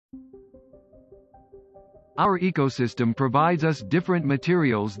Our ecosystem provides us different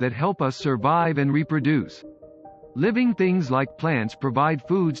materials that help us survive and reproduce. Living things like plants provide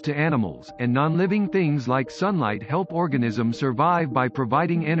foods to animals, and non-living things like sunlight help organisms survive by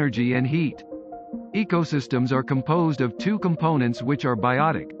providing energy and heat. Ecosystems are composed of two components, which are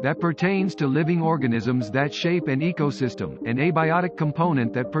biotic, that pertains to living organisms that shape an ecosystem, and abiotic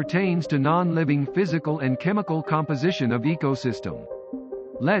component that pertains to non-living physical and chemical composition of ecosystem.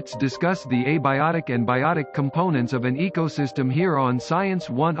 Let's discuss the abiotic and biotic components of an ecosystem here on Science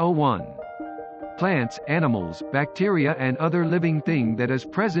 101. Plants, animals, bacteria and other living thing that is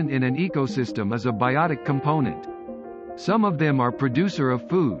present in an ecosystem is a biotic component. Some of them are producer of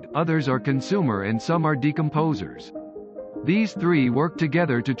food, others are consumer and some are decomposers. These three work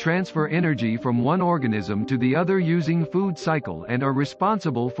together to transfer energy from one organism to the other using food cycle and are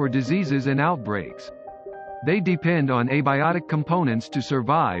responsible for diseases and outbreaks. They depend on abiotic components to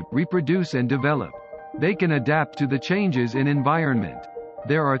survive, reproduce and develop. They can adapt to the changes in environment.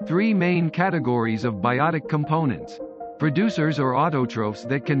 There are three main categories of biotic components. Producers or autotrophs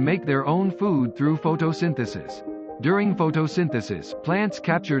that can make their own food through photosynthesis. During photosynthesis, plants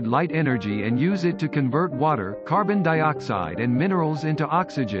captured light energy and use it to convert water, carbon dioxide and minerals into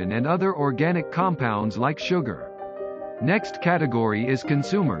oxygen and other organic compounds like sugar. Next category is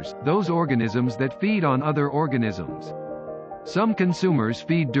consumers, those organisms that feed on other organisms. Some consumers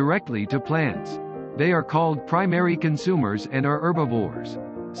feed directly to plants. They are called primary consumers and are herbivores.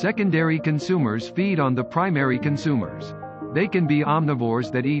 Secondary consumers feed on the primary consumers. They can be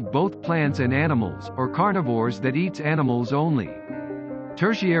omnivores that eat both plants and animals, or carnivores that eats animals only.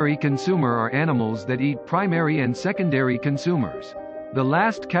 Tertiary consumer are animals that eat primary and secondary consumers. The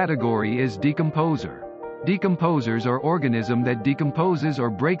last category is decomposer. Decomposers are organism that decomposes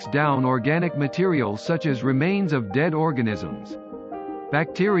or breaks down organic material such as remains of dead organisms.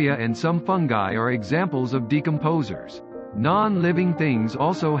 Bacteria and some fungi are examples of decomposers. Non-living things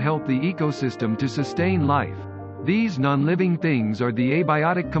also help the ecosystem to sustain life. These non-living things are the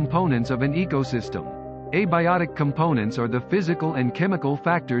abiotic components of an ecosystem. Abiotic components are the physical and chemical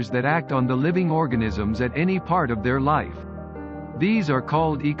factors that act on the living organisms at any part of their life. These are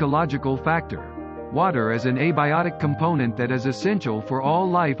called ecological factor. Water is an abiotic component that is essential for all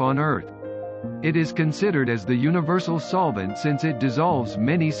life on Earth. It is considered as the universal solvent since it dissolves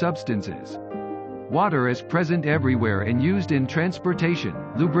many substances. Water is present everywhere and used in transportation,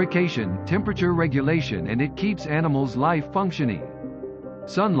 lubrication, temperature regulation, and it keeps animals' life functioning.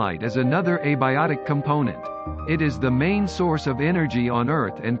 Sunlight is another abiotic component. It is the main source of energy on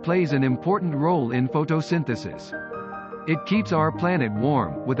Earth and plays an important role in photosynthesis. It keeps our planet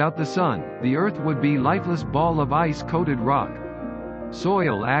warm. Without the sun, the Earth would be a lifeless ball of ice-coated rock.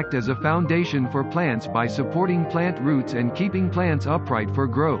 Soil acts as a foundation for plants by supporting plant roots and keeping plants upright for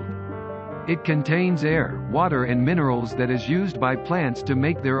growth. It contains air, water and minerals that is used by plants to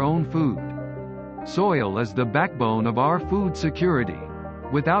make their own food. Soil is the backbone of our food security.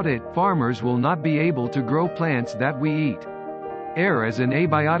 Without it, farmers will not be able to grow plants that we eat. Air is an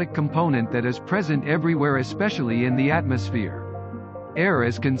abiotic component that is present everywhere, especially in the atmosphere. Air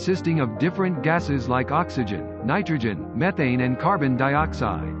is consisting of different gases like oxygen, nitrogen, methane and carbon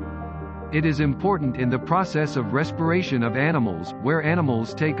dioxide. It is important in the process of respiration of animals, where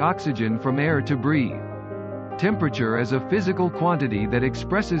animals take oxygen from air to breathe. Temperature is a physical quantity that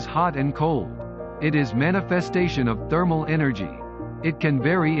expresses hot and cold. It is manifestation of thermal energy. It can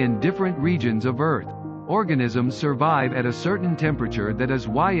vary in different regions of Earth. Organisms survive at a certain temperature, that is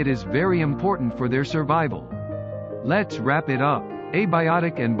why it is very important for their survival. Let's wrap it up.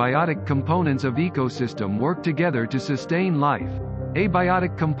 Abiotic and biotic components of ecosystem work together to sustain life.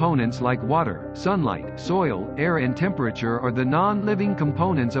 Abiotic components like water, sunlight, soil, air and temperature are the non-living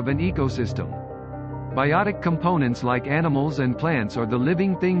components of an ecosystem. Biotic components like animals and plants are the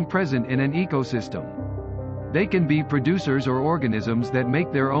living thing present in an ecosystem. They can be producers or organisms that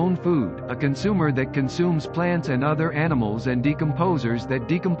make their own food, a consumer that consumes plants and other animals, and decomposers that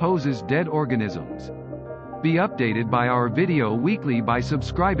decomposes dead organisms. Be updated by our video weekly by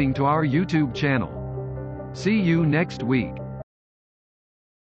subscribing to our YouTube channel. See you next week.